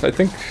poison off, I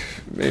think,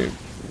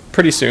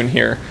 pretty soon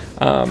here.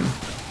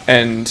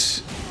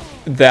 And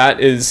that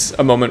is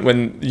a moment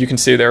when you can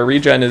see their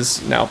regen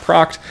is now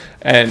procced,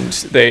 and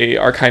they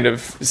are kind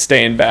of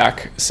staying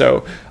back.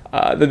 So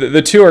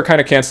the two are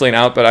kind of canceling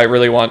out, but I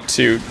really want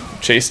to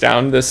chase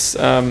down this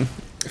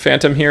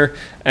phantom here,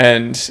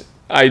 and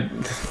I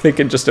think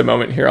in just a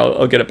moment here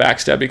I'll get a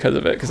backstab because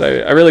of it, because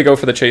I really go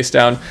for the chase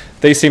down.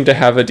 They seem to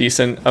have a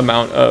decent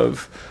amount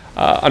of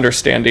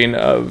understanding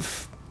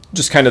of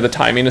just kind of the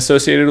timing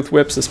associated with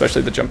whips,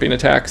 especially the jumping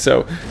attack.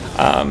 So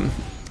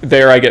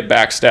there I get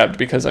backstabbed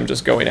because I'm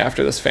just going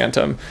after this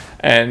phantom,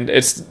 and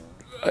it's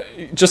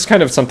just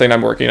kind of something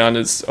I'm working on,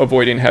 is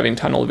avoiding having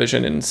tunnel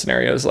vision in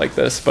scenarios like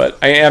this. But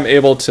I am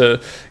able to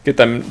get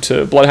them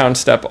to Bloodhound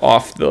step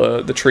off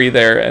the tree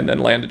there and then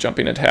land a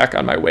jumping attack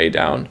on my way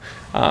down,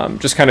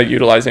 just kind of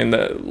utilizing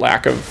the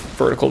lack of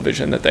vertical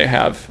vision that they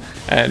have.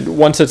 And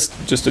once it's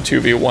just a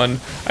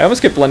 2v1, I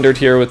almost get blundered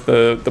here with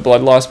the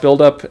blood loss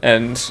buildup,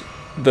 and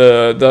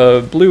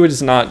the blue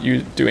is not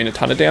doing a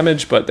ton of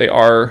damage, but they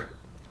are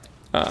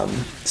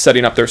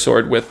setting up their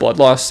sword with blood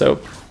loss, so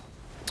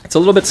it's a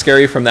little bit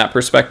scary from that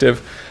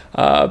perspective,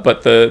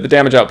 but the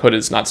damage output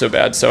is not so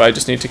bad. So I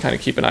just need to kind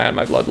of keep an eye on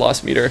my blood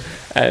loss meter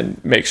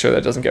and make sure that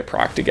it doesn't get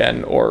procced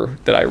again, or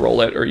that I roll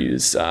it or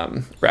use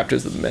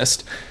Raptors of the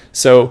Mist.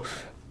 So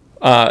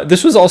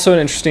this was also an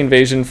interesting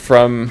invasion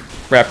from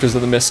Raptors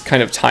of the Mist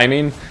kind of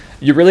timing.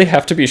 You really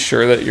have to be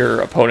sure that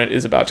your opponent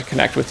is about to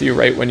connect with you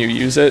right when you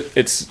use it.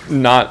 It's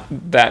not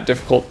that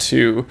difficult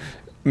to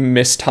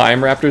mistime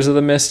Raptors of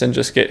the Mist and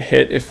just get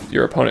hit if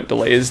your opponent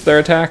delays their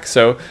attack.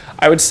 So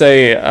I would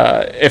say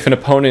if an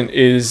opponent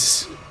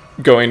is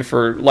going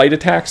for light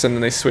attacks and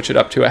then they switch it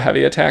up to a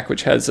heavy attack,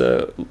 which has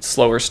a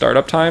slower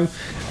startup time,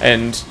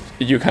 and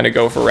you kind of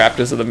go for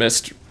Raptors of the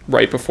Mist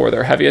right before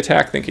their heavy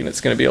attack, thinking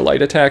it's going to be a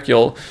light attack,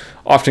 you'll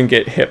often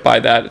get hit by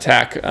that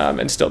attack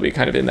and still be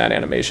kind of in that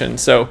animation.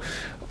 So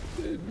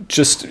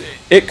just,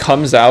 it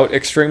comes out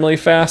extremely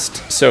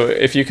fast. So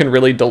if you can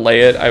really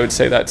delay it, I would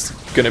say that's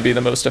going to be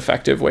the most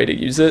effective way to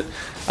use it.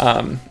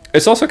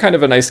 It's also kind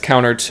of a nice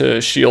counter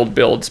to shield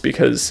builds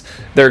because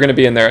they're going to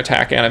be in their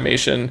attack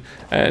animation,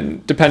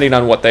 and depending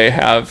on what they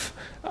have,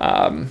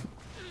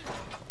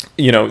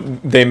 you know,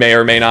 they may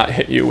or may not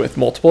hit you with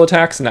multiple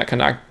attacks, and that can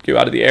knock you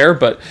out of the air.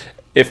 But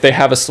if they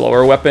have a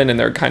slower weapon and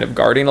they're kind of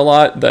guarding a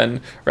lot,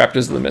 then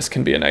Raptors of the Mist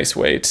can be a nice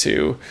way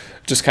to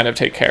just kind of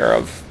take care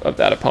of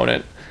that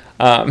opponent.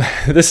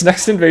 This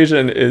next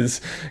invasion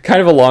is kind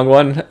of a long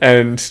one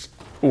and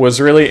was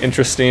really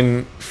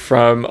interesting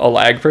from a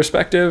lag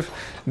perspective.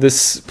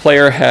 This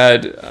player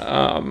had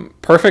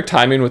perfect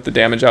timing with the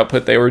damage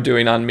output they were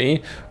doing on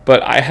me,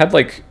 but I had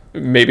like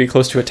maybe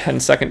close to a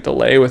 10-second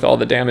delay with all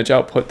the damage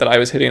output that I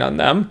was hitting on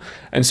them.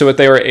 And so what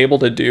they were able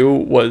to do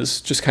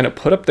was just kind of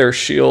put up their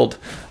shield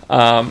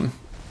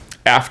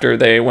after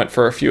they went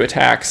for a few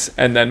attacks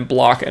and then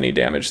block any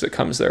damage that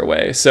comes their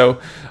way.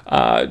 So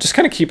just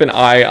kind of keep an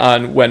eye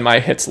on when my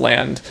hits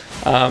land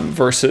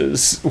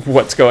versus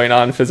what's going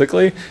on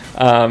physically,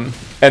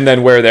 and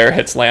then where their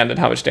hits land and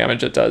how much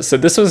damage it does. So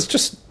this was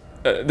just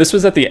this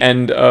was at the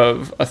end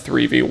of a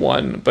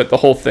 3v1, but the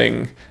whole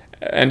thing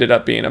ended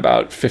up being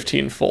about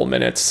 15 full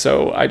minutes,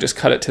 so I just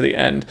cut it to the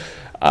end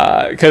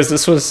because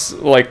this was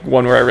like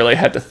one where I really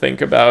had to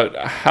think about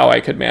how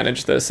I could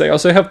manage this. They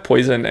also have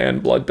poison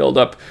and blood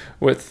buildup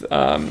with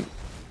the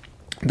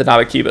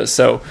Nabakiba,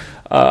 so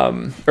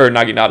or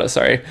Naginata,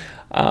 sorry.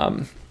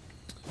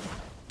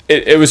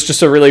 It was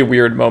just a really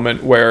weird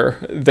moment where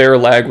their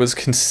lag was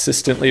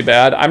consistently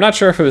bad. I'm not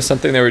sure if it was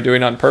something they were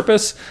doing on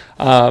purpose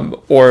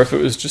or if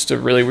it was just a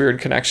really weird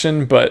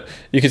connection, but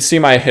you could see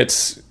my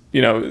hits,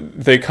 you know,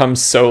 they come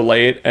so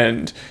late,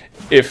 and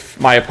if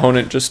my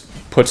opponent just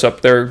puts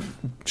up their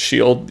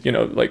shield, you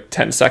know, like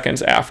 10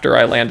 seconds after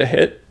I land a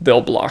hit,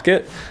 they'll block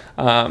it.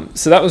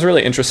 So that was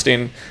really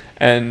interesting,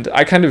 and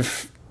I kind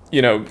of,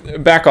 you know,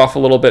 back off a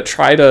little bit,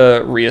 try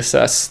to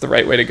reassess the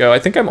right way to go. I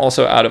think I'm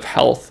also out of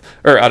health,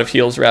 or out of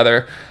heals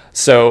rather,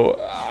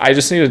 so I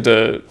just needed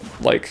to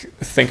like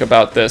think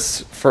about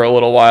this for a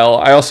little while.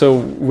 I also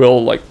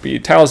will like be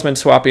talisman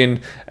swapping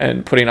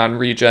and putting on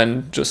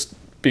regen, just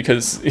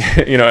because,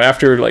 you know,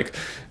 after like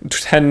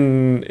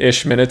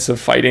 10-ish minutes of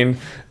fighting,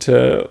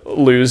 to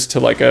lose to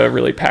like a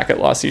really packet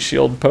lossy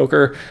shield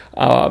poker,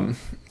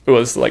 it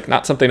was like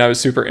not something I was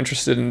super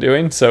interested in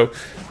doing. So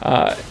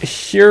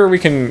here we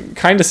can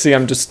kind of see,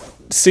 I'm just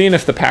seeing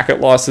if the packet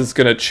loss is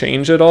going to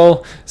change at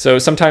all. So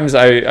sometimes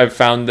I've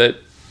found that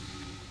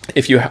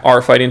if you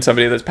are fighting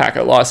somebody that's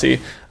packet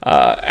lossy,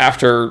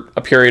 after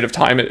a period of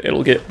time,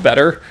 it'll get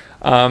better.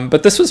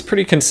 But this was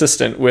pretty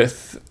consistent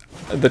with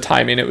the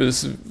timing. It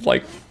was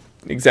like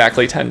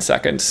exactly 10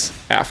 seconds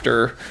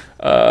after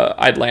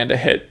I'd land a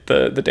hit,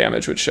 the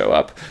damage would show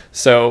up.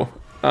 So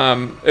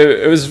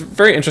it was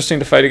very interesting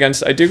to fight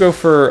against. I do go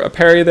for a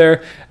parry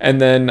there,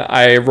 and then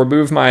I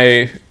remove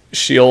my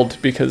shield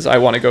because I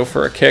want to go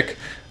for a kick.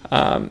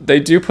 They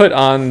do put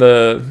on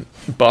the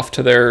buff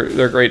to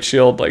their great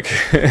shield, like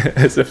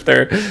as if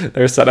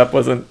their setup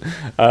wasn't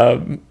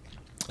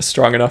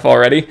strong enough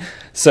already.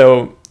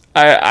 So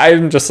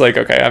I'm just like,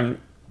 okay,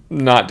 I'm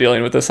not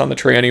dealing with this on the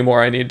tree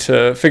anymore. I need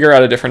to figure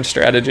out a different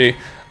strategy.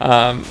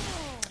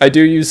 I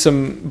do use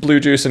some blue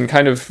juice and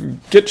kind of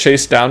get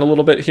chased down a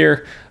little bit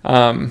here.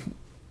 I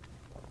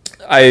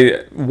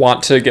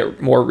want to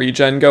get more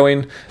regen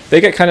going.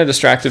 They get kind of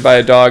distracted by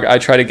a dog. I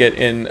try to get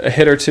in a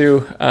hit or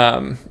two.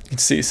 You can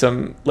see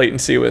some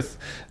latency with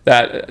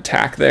that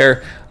attack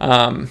there.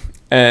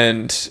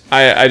 And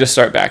I just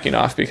start backing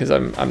off because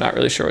I'm not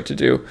really sure what to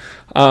do.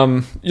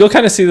 You'll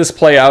kind of see this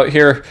play out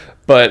here,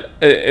 but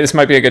this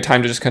might be a good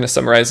time to just kind of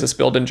summarize this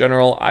build in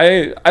general.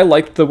 I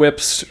liked the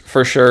whips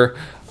for sure.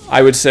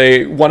 I would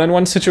say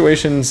one-on-one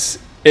situations,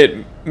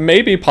 it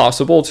may be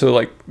possible to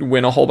like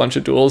win a whole bunch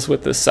of duels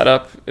with this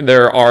setup.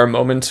 There are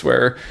moments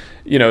where,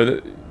 you know,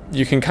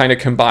 you can kind of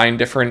combine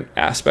different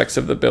aspects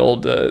of the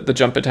build, the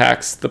jump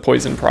attacks, the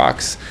poison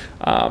procs,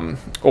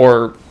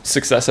 or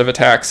successive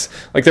attacks.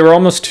 Like there were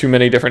almost too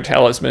many different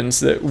talismans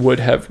that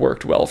would have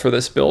worked well for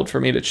this build for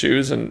me to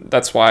choose, and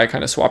that's why I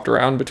kind of swapped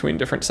around between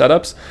different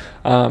setups.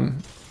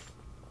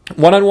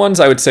 One-on-ones,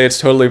 I would say it's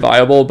totally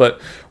viable, but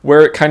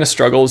where it kind of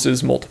struggles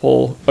is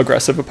multiple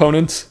aggressive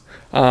opponents.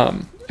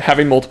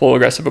 Having multiple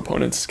aggressive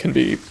opponents can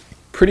be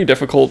pretty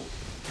difficult,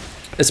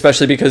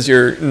 especially because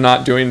you're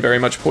not doing very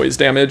much poise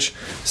damage.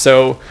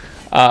 So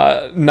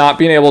not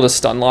being able to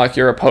stun lock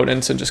your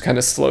opponents and just kind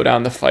of slow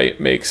down the fight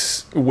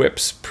makes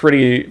whips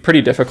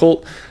pretty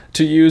difficult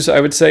to use,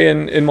 I would say,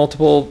 in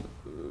multiple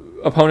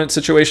opponent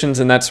situations,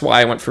 and that's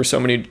why I went for so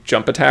many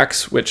jump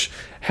attacks, which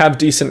have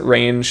decent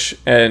range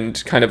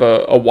and kind of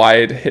a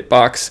wide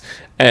hitbox,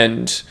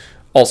 and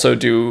also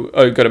do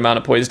a good amount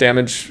of poise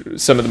damage,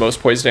 some of the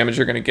most poise damage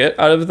you're going to get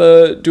out of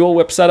the dual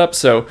whip setup.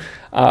 So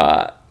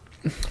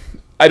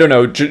I don't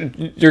know,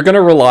 you're going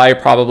to rely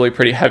probably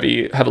pretty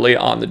heavily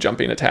on the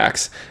jumping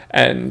attacks.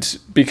 And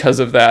because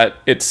of that,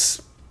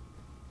 it's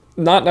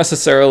not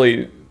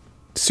necessarily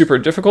super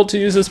difficult to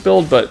use this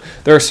build, but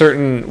there are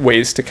certain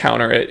ways to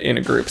counter it in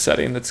a group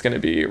setting that's going to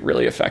be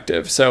really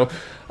effective. So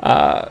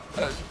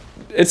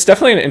it's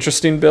definitely an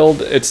interesting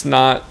build. It's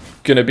not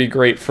going to be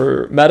great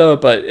for meta,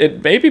 but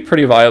it may be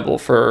pretty viable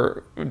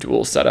for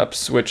dual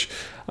setups, which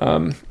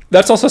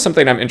that's also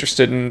something I'm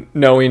interested in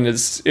knowing.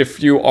 Is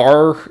if you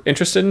are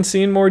interested in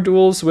seeing more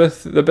duels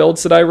with the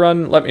builds that I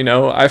run, let me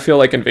know. I feel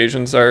like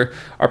invasions are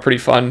pretty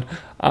fun.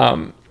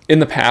 In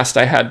the past,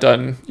 I had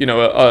done, you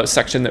know, a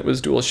section that was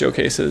dual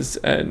showcases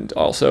and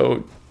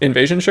also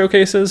invasion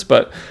showcases,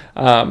 but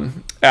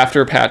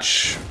after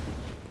patch,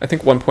 I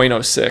think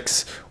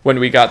 1.06, when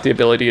we got the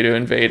ability to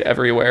invade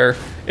everywhere,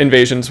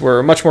 invasions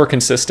were much more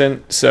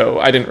consistent, so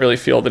I didn't really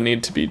feel the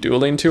need to be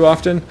dueling too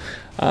often.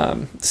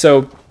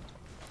 So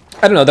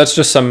I don't know, that's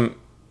just some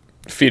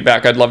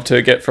feedback I'd love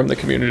to get from the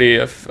community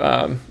if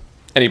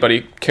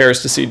anybody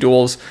cares to see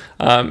duels.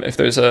 If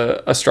there's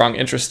a strong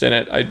interest in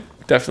it, I'd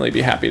definitely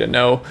be happy to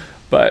know.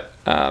 But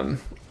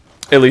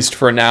at least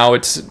for now,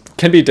 it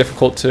can be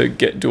difficult to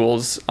get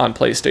duels on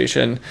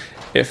PlayStation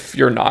if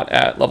you're not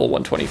at level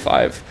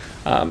 125.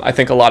 I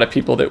think a lot of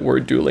people that were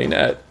dueling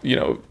at, you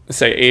know,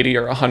 say 80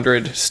 or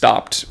 100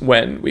 stopped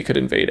when we could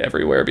invade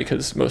everywhere,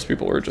 because most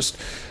people were just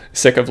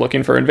sick of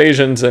looking for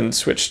invasions and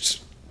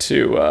switched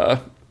to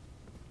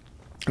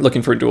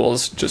looking for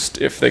duels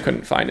just if they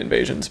couldn't find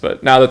invasions.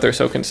 But now that they're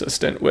so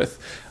consistent with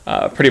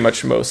pretty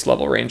much most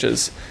level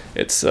ranges,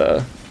 it's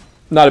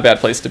not a bad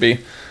place to be.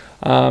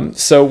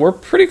 So we're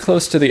pretty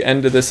close to the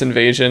end of this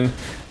invasion,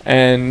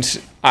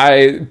 and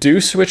I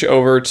do switch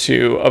over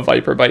to a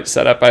Viper Bite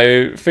setup.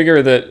 I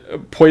figure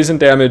that poison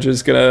damage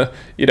is gonna,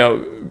 you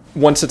know,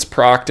 once it's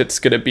procced, it's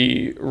gonna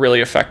be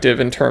really effective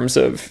in terms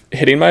of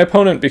hitting my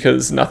opponent,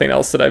 because nothing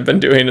else that I've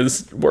been doing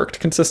has worked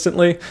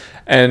consistently.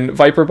 And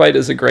Viper Bite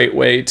is a great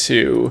way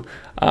to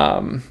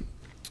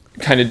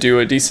kind of do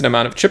a decent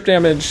amount of chip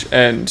damage,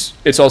 and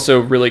it's also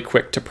really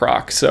quick to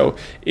proc. So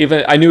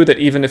I knew that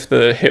even if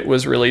the hit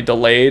was really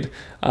delayed,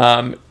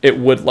 it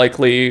would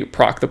likely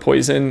proc the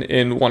poison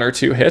in 1 or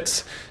 2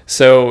 hits.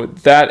 So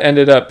that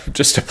ended up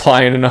just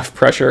applying enough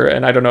pressure,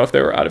 and I don't know if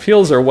they were out of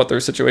heals or what their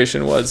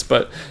situation was,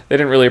 but they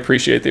didn't really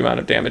appreciate the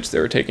amount of damage they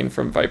were taking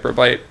from Viper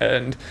Bite,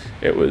 and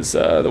it was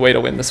the way to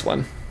win this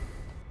one.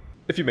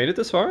 If you made it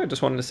this far, I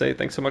just wanted to say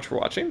thanks so much for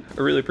watching.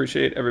 I really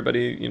appreciate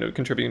everybody, you know,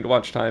 contributing to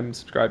watch time,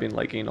 subscribing,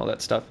 liking, all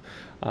that stuff.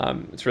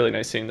 It's really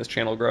nice seeing this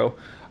channel grow.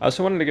 I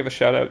also wanted to give a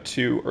shout out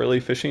to Early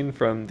Fishing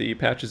from the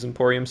Patches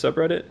Emporium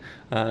subreddit.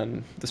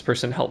 This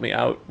person helped me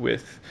out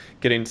with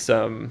getting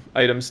some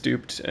items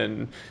duped,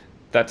 and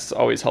that's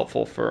always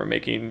helpful for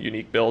making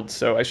unique builds.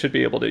 So I should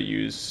be able to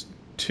use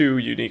 2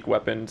 unique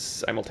weapons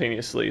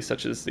simultaneously,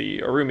 such as the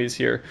Urumis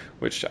here,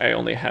 which I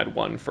only had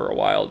one for a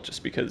while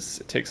just because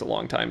it takes a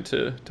long time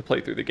to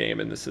play through the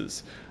game, and this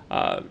is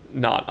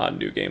not on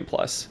New Game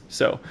Plus.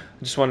 So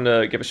I just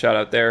wanted to give a shout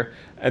out there.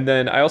 And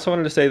then I also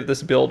wanted to say that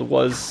this build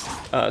was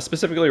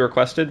specifically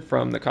requested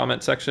from the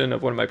comment section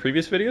of one of my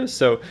previous videos.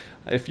 So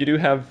if you do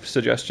have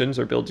suggestions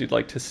or builds you'd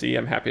like to see,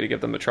 I'm happy to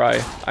give them a try.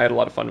 I had a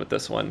lot of fun with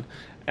this one,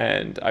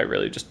 and I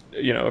really just,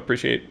 you know,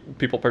 appreciate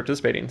people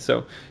participating.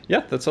 So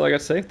yeah, that's all I got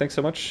to say. Thanks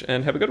so much,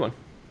 and have a good one.